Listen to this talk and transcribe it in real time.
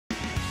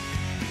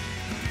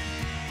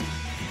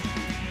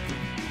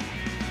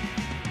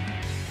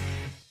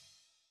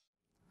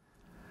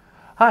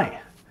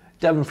Hi,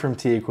 Devin from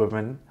T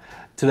Equipment.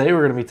 Today we're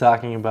going to be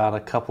talking about a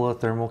couple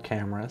of thermal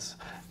cameras,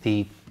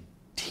 the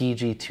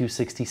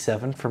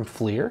TG267 from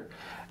FLIR,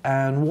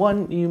 and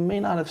one you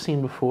may not have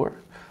seen before,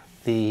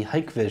 the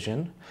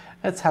Hikvision.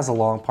 It has a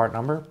long part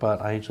number,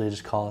 but I usually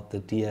just call it the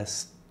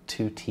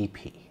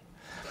DS-2TP.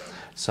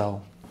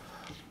 So,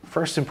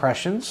 first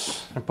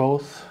impressions, they're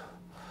both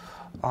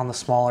on the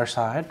smaller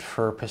side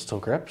for pistol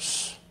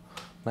grips.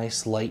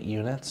 Nice light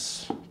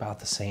units, about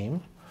the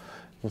same.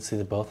 You can see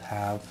they both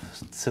have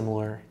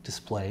similar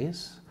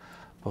displays,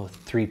 both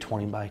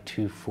 320 by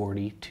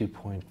 240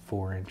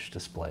 2.4 inch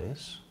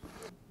displays.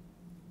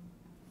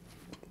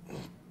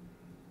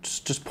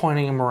 Just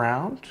pointing them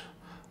around,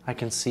 I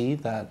can see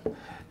that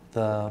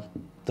the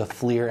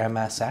FLIR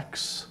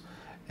MSX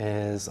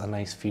is a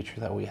nice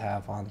feature that we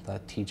have on the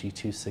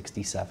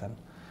TG267,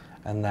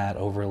 and that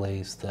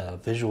overlays the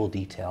visual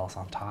details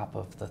on top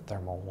of the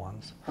thermal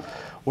ones,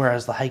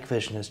 whereas the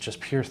Hikvision is just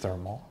pure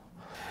thermal.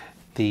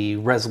 The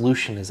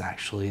resolution is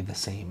actually the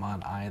same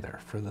on either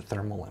for the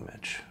thermal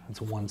image.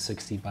 It's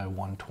 160 by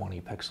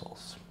 120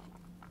 pixels.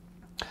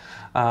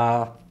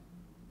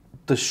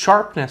 The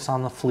sharpness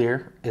on the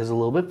FLIR is a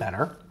little bit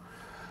better,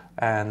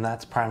 and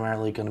that's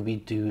primarily going to be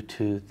due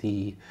to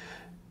the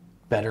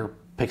better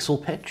pixel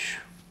pitch.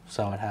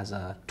 So it has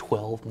a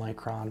 12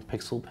 micron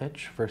pixel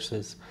pitch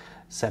versus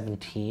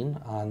 17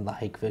 on the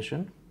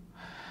Hikvision,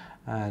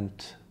 and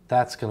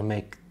that's going to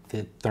make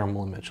the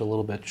thermal image a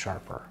little bit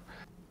sharper.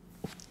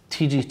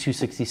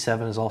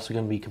 TG267 is also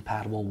going to be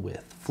compatible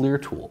with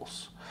FLIR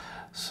tools,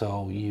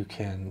 so you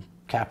can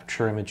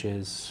capture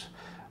images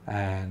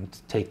and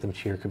take them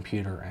to your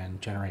computer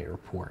and generate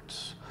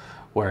reports.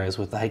 Whereas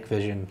with the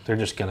Hikvision, they're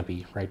just going to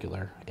be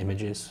regular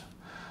images.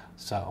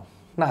 So,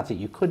 not that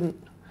you couldn't,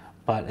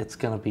 but it's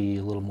going to be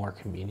a little more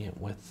convenient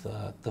with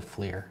the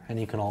FLIR. And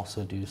you can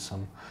also do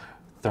some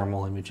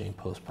thermal imaging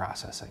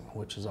post-processing,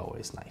 which is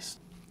always nice.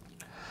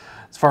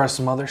 As far as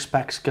some other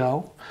specs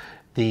go,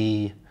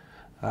 the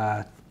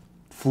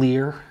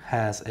FLIR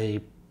has a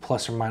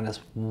plus or minus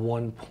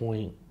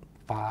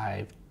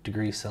 1.5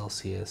 degrees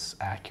Celsius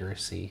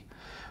accuracy,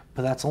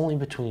 but that's only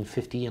between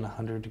 50 and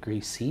 100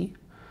 degrees C.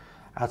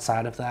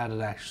 Outside of that, it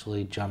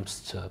actually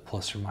jumps to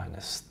plus or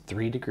minus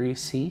 3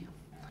 degrees C.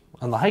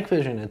 On the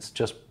Hikvision, it's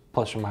just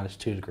plus or minus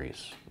 2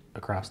 degrees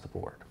across the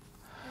board.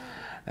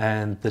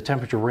 And the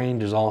temperature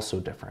range is also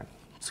different.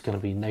 It's going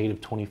to be negative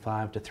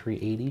 25 to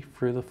 380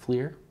 for the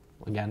FLIR,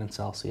 again in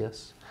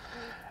Celsius,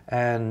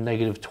 and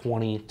negative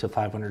 20 to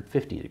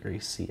 550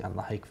 degrees C on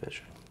the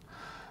Hikvision.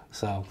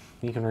 So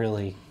you can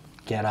really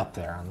get up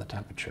there on the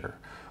temperature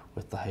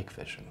with the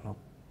Hikvision,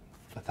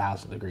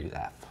 1,000 degrees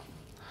F.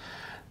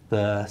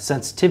 The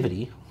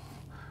sensitivity,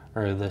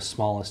 or the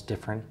smallest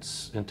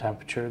difference in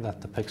temperature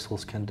that the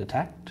pixels can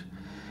detect,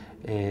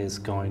 is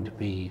going to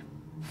be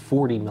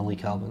 40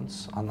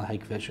 millikelvins on the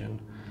Hikvision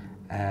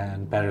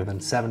and better than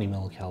 70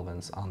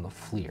 millikelvins on the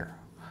FLIR.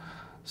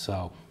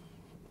 So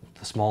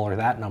the smaller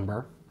that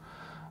number,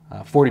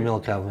 40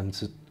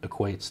 millikelvins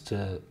equates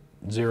to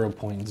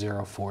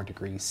 0.04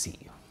 degrees C.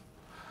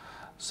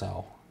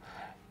 So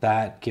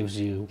that gives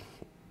you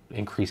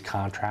increased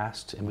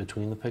contrast in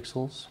between the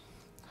pixels.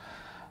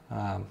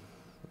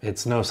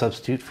 It's no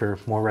substitute for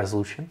more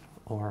resolution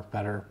or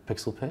better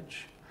pixel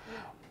pitch,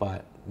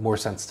 but more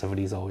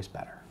sensitivity is always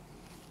better.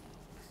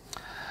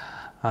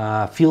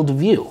 Field of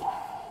view.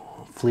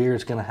 FLIR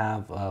is going to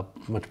have a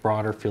much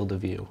broader field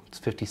of view. It's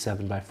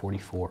 57 by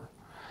 44.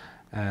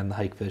 And the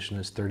Hikvision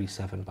is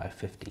 37 by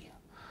 50.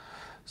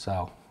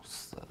 So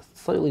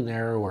slightly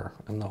narrower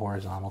in the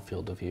horizontal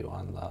field of view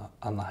on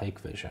the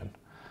Hikvision,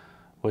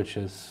 which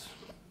is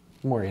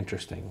more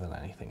interesting than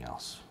anything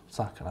else. It's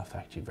not going to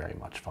affect you very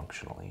much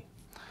functionally.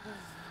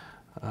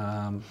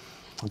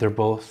 They're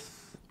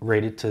both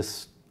rated to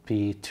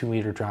be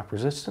 2-meter drop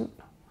resistant,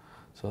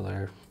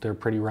 so they're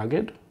pretty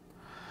rugged.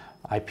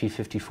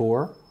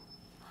 IP54.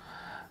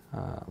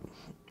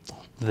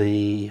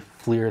 The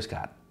FLIR's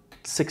got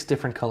 6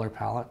 different color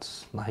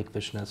palettes. The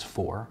Hikvision has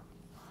 4.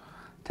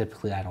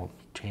 Typically, I don't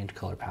change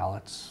color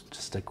palettes.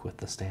 Just stick with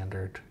the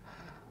standard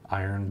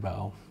iron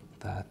bow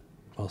that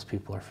most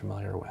people are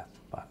familiar with.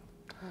 But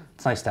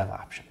it's nice to have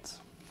options.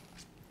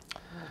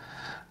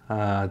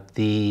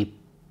 The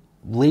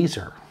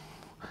laser.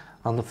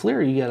 On the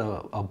FLIR, you get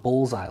a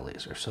bullseye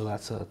laser. So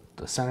that's a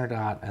center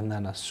dot and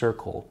then a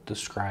circle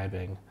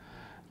describing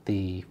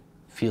the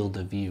field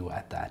of view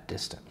at that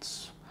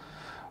distance.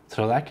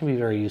 So that can be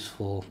very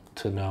useful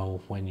to know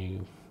when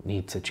you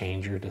need to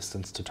change your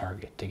distance to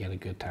target to get a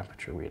good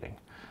temperature reading.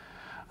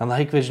 On the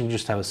Hikvision, you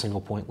just have a single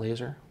point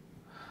laser,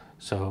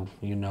 so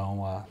you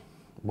know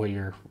what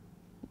your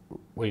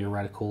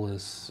reticle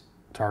is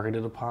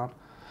targeted upon.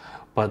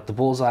 But the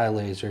bullseye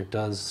laser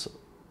does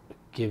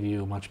give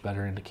you a much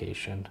better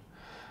indication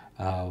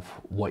of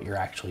what you're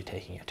actually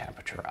taking a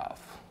temperature of.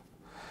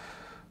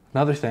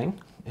 Another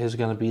thing is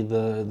going to be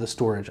the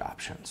storage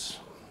options.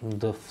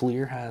 The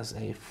FLIR has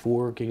a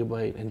 4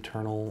 gigabyte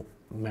internal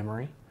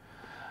memory,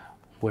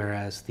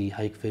 whereas the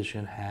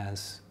Hikvision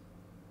has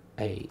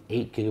a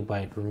 8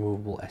 gigabyte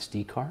removable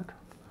SD card.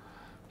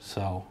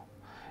 So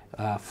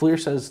FLIR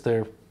says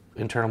their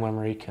internal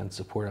memory can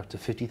support up to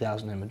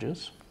 50,000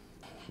 images.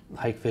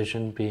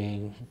 Hikvision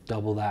being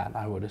double that,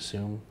 I would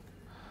assume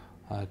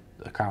a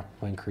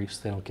comparable increase.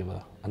 They don't give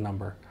a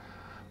number.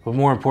 But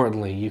more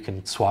importantly, you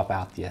can swap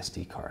out the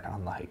SD card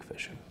on the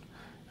Hikvision.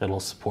 It'll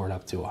support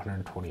up to a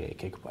 128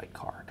 gigabyte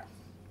card.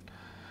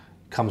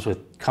 Comes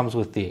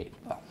with the 8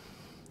 though.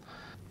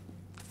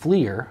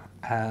 FLIR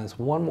has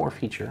one more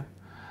feature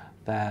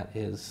that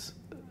is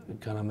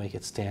gonna make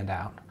it stand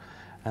out,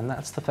 and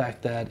that's the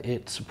fact that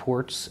it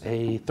supports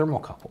a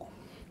thermocouple.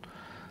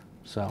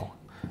 So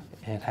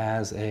it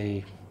has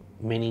a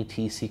mini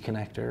TC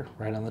connector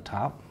right on the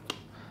top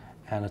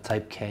and a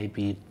Type K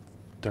bead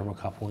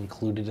thermocouple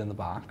included in the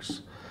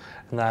box,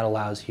 and that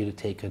allows you to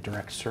take a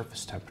direct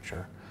surface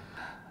temperature.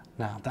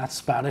 Now that's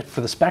about it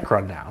for the spec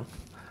rundown.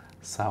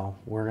 So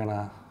we're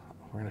gonna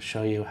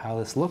show you how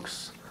this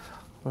looks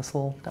in this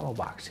little demo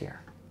box here.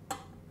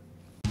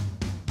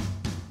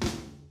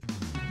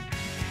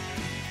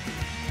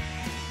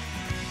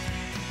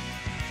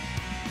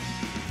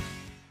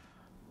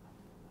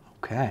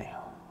 Okay,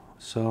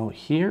 so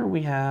here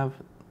we have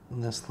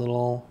this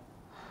little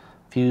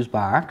fuse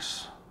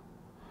box,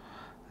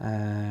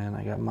 and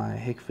I got my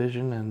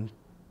Hikvision and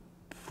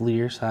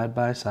FLIR side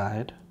by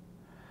side.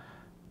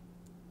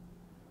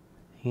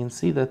 You can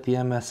see that the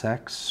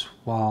MSX,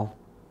 while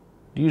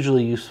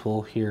usually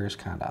useful, here is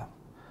kind of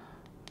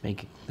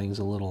making things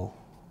a little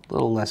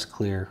less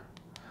clear.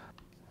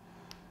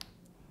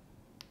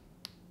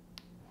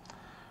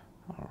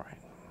 All right,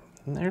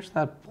 and there's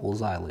that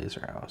bullseye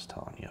laser I was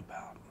telling you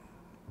about.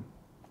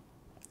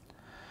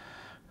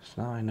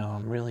 So now I know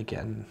I'm really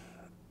getting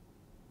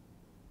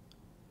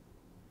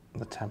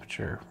the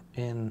temperature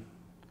in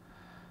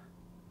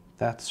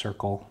that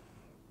circle,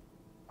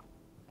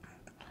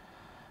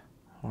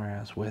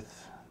 whereas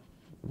with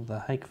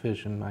the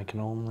Hikvision I can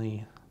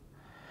only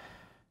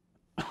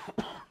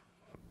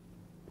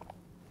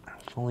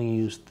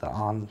use the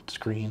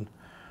on-screen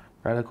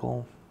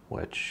reticle,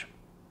 which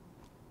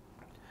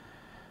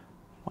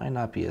might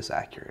not be as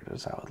accurate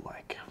as I would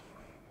like.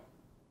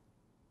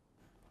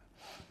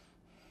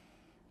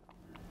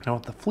 Now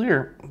with the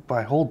FLIR, if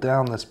I hold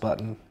down this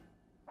button,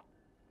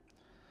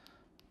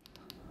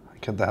 I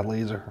get that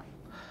laser.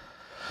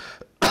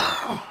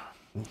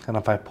 And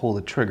if I pull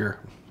the trigger,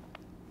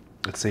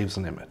 it saves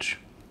an image.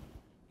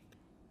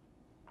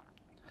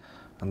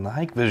 And the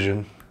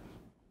Hikvision,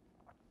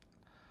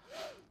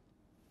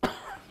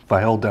 if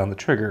I hold down the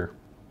trigger,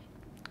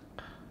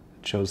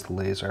 it shows the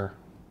laser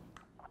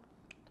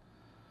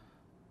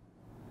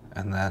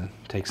and then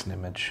takes an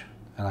image,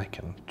 and I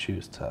can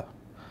choose to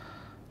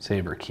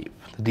save or keep.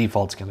 The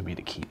default's going to be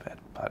to keep it,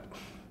 but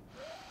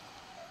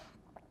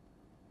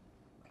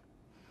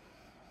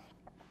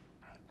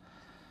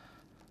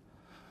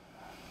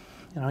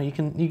you know, you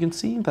can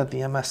see that the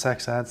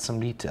MSX adds some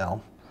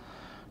detail,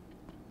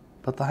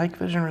 but the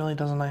Hikvision really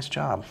does a nice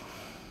job.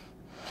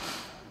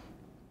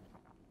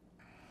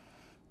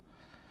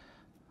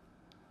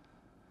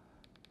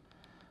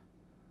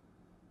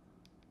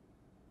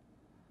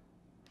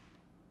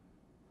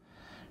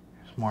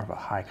 It's more of a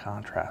high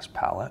contrast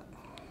palette.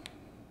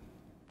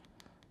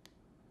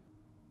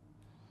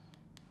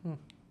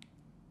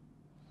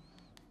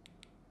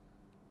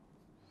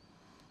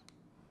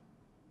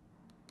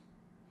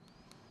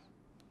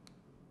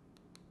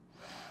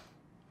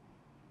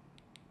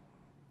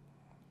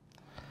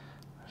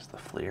 There's the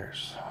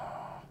FLIRs.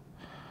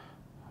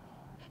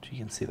 You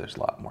can see there's a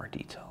lot more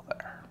detail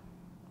there.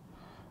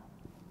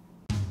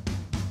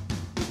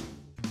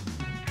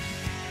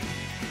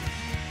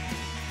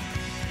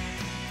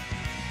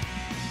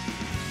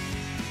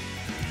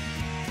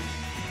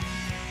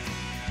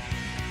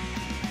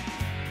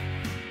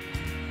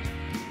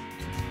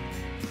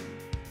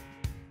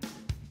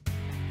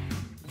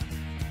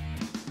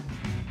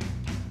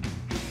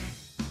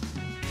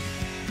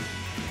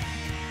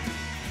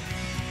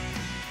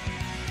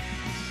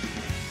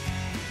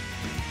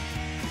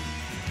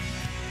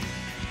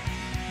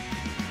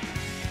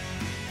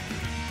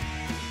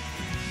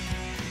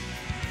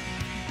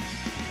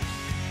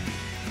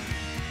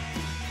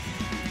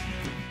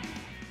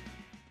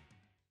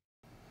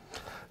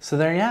 So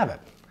there you have it.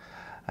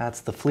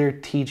 That's the FLIR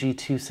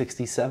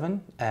TG267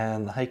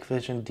 and the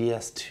Hikvision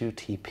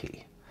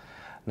DS-2TP.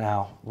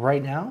 Now,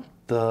 right now,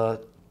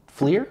 the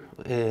FLIR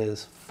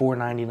is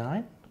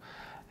 $499,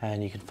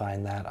 and you can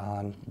find that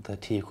on the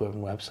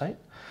T-Equipment website.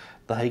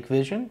 The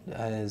Hikvision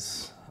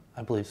is,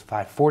 I believe,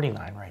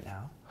 $549 right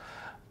now.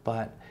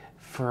 But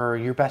for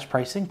your best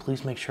pricing,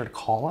 please make sure to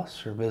call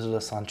us or visit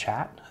us on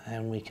chat,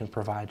 and we can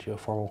provide you a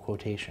formal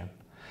quotation.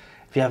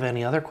 If you have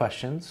any other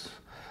questions,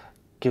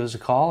 give us a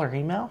call or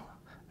email,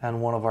 and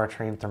one of our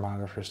trained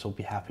thermographers will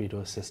be happy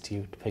to assist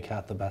you to pick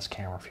out the best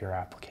camera for your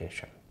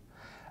application.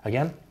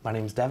 Again, my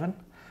name is Devin,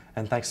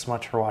 and thanks so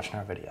much for watching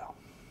our video.